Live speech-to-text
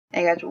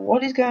Hey guys,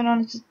 what is going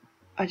on?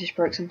 I just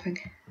broke something.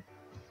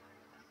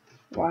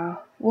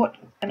 Wow, what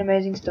an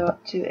amazing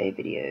start to a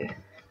video.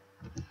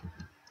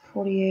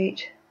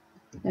 48,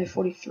 no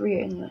 43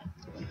 isn't it?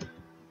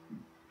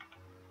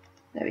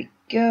 There we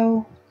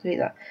go, delete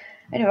that.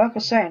 Anyway, like I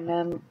was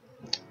saying,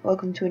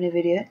 welcome to a new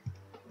video.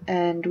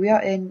 And we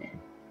are in,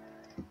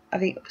 I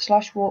think,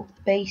 /warp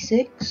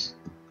basics.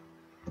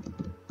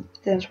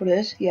 That's what it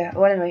is, yeah,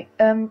 well anyway,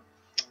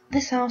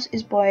 this house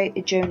is by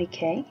Joni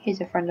K. He's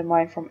a friend of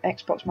mine from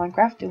Xbox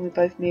Minecraft, and we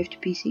both moved to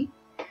PC.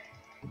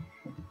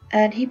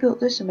 And he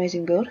built this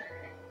amazing build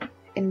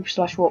in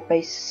 /warp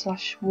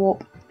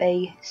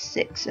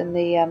basics, and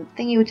the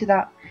thingy to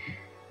that,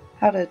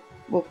 how to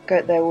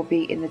go there, will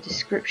be in the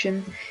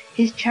description.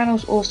 His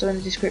channel's also in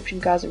the description,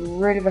 guys. I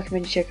really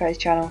recommend you check out his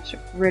channel. It's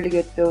really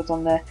good builds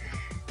on there.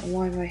 And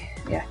why am I?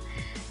 Yeah,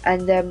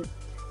 and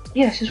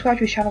yeah, subscribe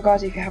to his channel,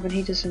 guys, if you haven't.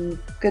 He does some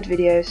good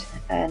videos.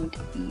 And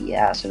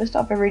yeah, so let's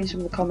start by reading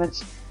some of the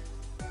comments.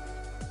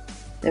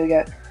 There we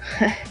go.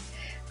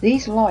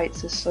 These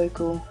lights are so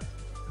cool.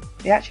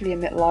 They actually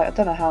emit light. I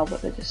don't know how,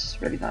 but they're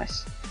just really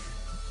nice.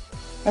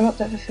 I got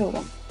that fulfilled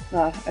on.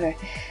 No, anyway.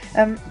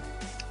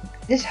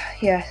 This,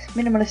 yeah,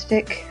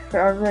 minimalistic. But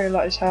I really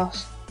like this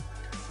house.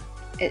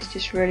 It's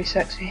just really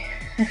sexy.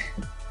 I mean,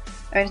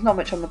 it's not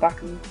much on the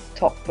back and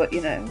top, but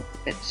you know,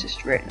 it's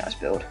just a really nice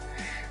build.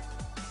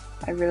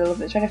 I really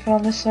love it. Is there anything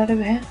on this side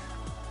over here?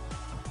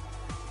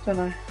 Don't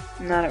know.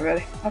 No, not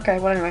really. Okay,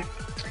 well anyway.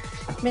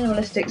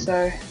 Minimalistic,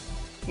 so,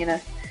 you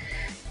know.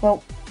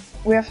 Well,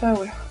 we have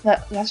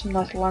that's some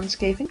nice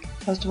landscaping,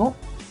 first of all.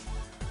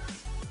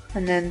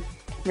 And then,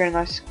 really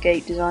nice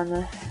gate design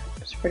there.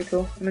 It's pretty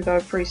cool. I'm gonna go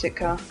a pretty sick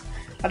car.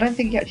 I don't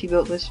think he actually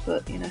built this,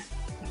 but, you know.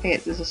 I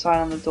think there's a sign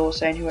on the door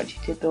saying who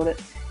actually did build it.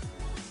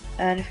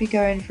 And if we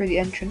go in through the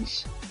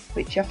entrance,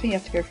 which I think you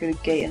have to go through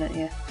the gate in it,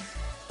 yeah.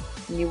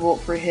 And you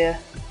walk through here.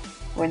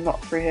 Well,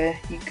 not through here,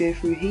 you go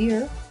through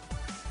here.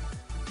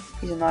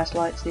 These are nice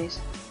lights, these.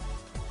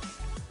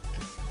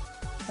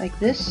 Like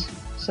this.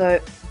 So,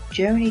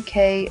 Joni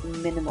K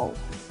Minimal.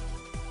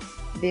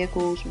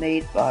 Vehicles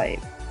made by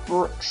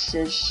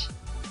Brooks's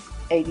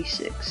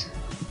 86.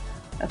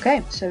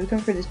 Okay, so we come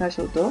through this nice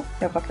little door.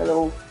 We have like a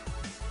little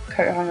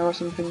coat hanger or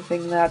something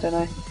thing there, I don't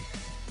know.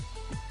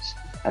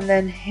 And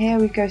then here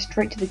we go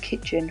straight to the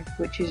kitchen,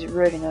 which is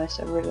really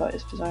nice. I really like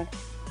this design.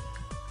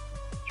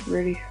 It's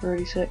really,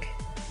 really sick.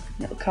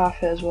 Little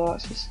carpet as well.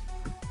 It's just,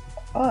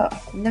 oh,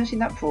 I've never seen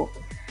that before.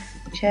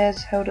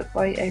 Chairs held up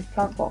by a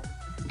plant pot.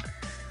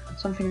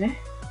 Something new.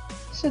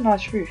 This is a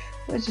nice roof.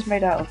 What is this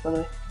made out of, by the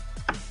way?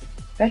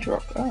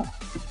 Bedrock. Oh,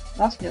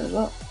 that's new as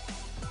well.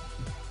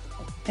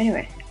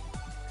 Anyway,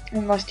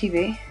 a nice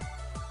TV.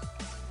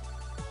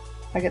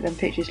 I get them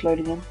pictures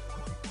loaded in.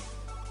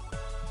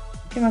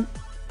 Come on.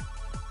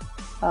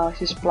 Oh, it's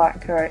just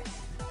black. Alright.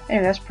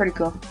 Anyway, that's pretty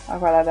cool. I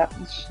quite like that.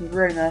 It's a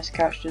really nice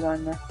couch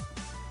design there.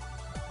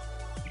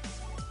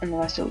 And a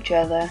nice little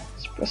chair there.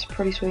 That's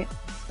pretty sweet.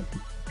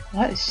 I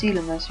like the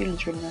ceiling there. The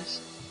ceiling's really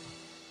nice.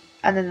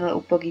 And then a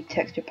little buggy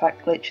texture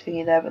pack glitch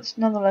thingy there. But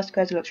nonetheless,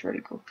 guys, it looks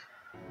really cool.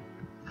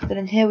 Then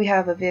in here we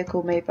have a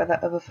vehicle made by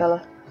that other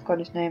fella. I've got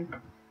his name.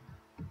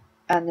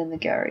 And then the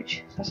garage.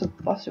 That's a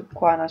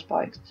quite a nice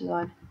bike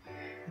design.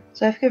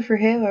 So if we go through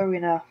here, where are we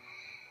now?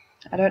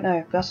 I don't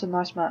know. But that's a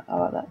nice map. I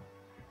like that.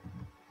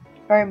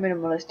 Very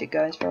minimalistic,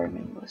 guys. Very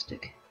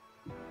minimalistic.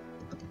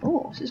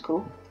 Oh, this is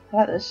cool. I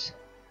like this.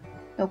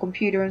 No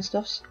computer and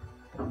stuffs.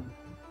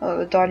 Oh,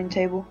 the dining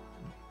table.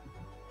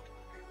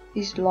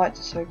 These lights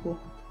are so cool.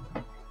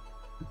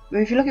 But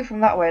if you look at it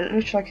from that way, it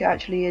looks like it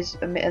actually is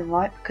emitting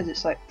light because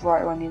it's like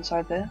brighter on the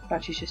inside there. But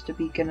actually, it's just a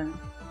beacon and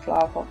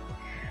flower pot.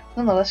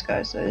 Nonetheless,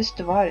 guys, so this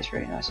divide is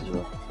really nice as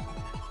well.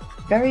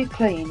 Very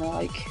clean,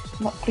 like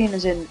not clean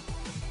as in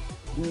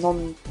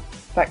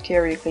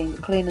non-bacteria clean,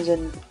 but clean as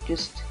in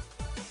just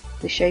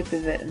the shape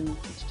of it and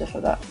stuff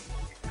like that.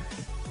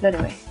 But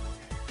anyway.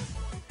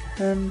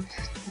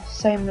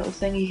 Same little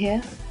thingy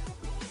here.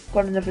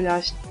 Got another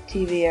nice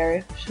TV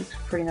area, which looks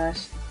pretty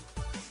nice.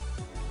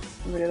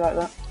 I really like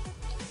that.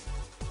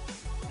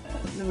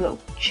 Another little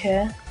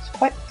chair. It's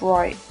quite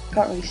bright.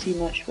 Can't really see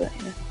much, but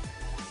you know.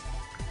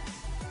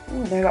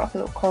 Oh, they got like a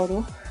little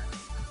corridor.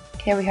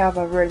 Here we have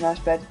a really nice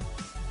bed.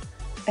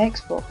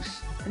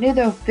 Xbox. I knew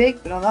they were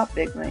big, but not that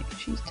big, mate.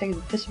 She's taking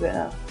the piss a bit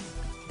now.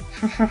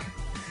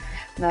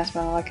 Nice,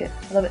 man. I like it.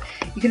 I love it.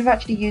 You could have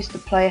actually used the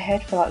player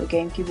head for like the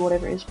GameCube or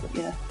whatever it is, but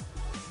you know.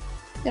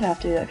 You don't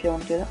have to do that if you don't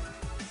want to do that.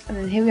 And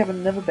then here we have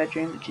another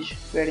bedroom, which is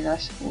really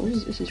nice. Oh,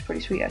 this is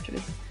pretty sweet,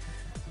 actually.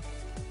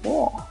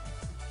 Whoa.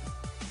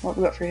 What have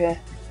we got through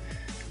here?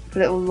 A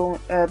little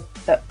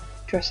that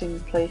dressing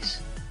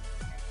place.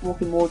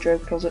 Walk-in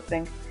wardrobe closet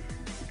thing.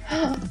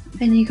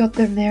 And you got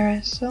the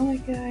mirrors. Oh my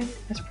god.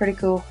 That's pretty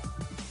cool.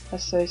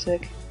 That's so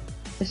sick.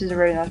 This is a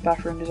really nice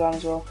bathroom design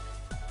as well.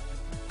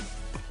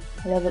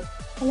 I love it.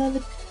 I love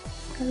it.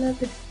 I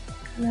love it.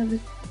 I love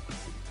it.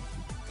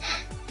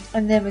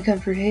 And then we come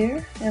through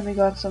here, and we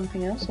got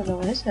something else. I don't know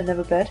what it is.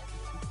 Another bed.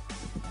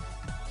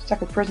 It's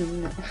like a prison,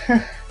 isn't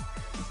it?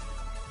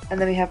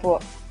 And then we have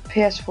what?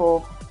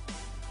 PS4.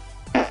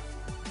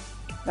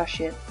 That's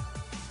shit.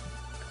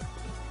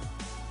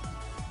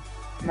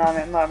 No,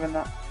 I'm not having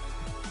that.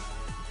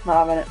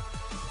 Not having it.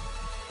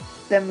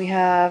 Then we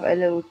have a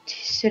little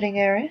sitting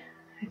area,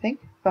 I think.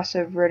 That's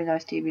a really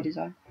nice TV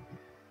design.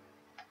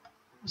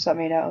 What's that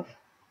made out of?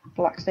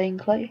 Black stained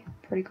clay.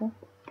 Pretty cool.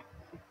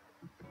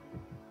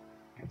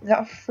 Is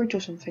that a fridge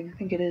or something? I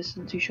think it is,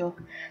 I'm not too sure.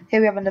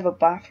 Here we have another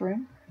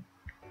bathroom.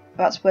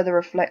 That's where the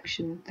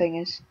reflection thing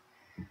is,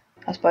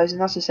 I suppose,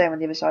 and that's the same on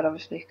the other side,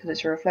 obviously, because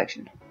it's a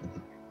reflection.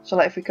 So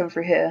like if we come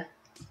through here,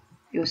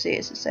 you'll see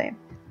it's the same.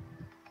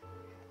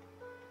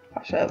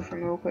 Patch that over for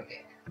me real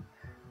quick.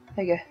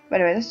 There you go. But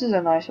anyway, this is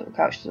a nice little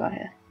couch design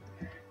here.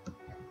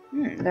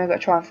 Now we've got to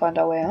try and find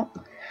our way out.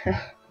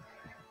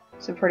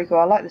 So pretty cool.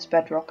 I like this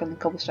bedrock and the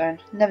cobblestone.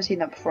 Never seen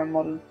that before in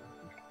modern.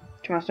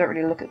 To be honest, I don't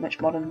really look at much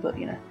modern, but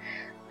you know.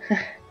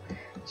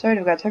 So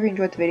anyway guys, hope you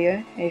enjoyed the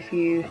video. If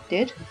you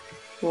did,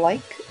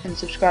 like and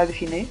subscribe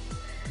if you're new.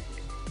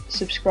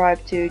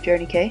 Subscribe to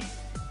Joni K,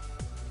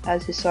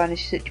 as his sign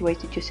is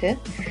situated just here.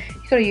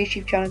 He's got a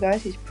YouTube channel,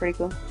 guys. He's pretty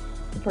cool.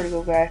 Pretty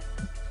cool guy.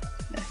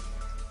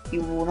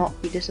 You will not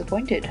be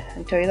disappointed, I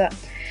can tell you that.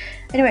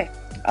 Anyway,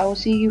 I will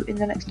see you in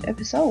the next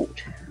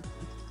episode.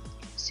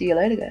 See you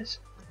later, guys.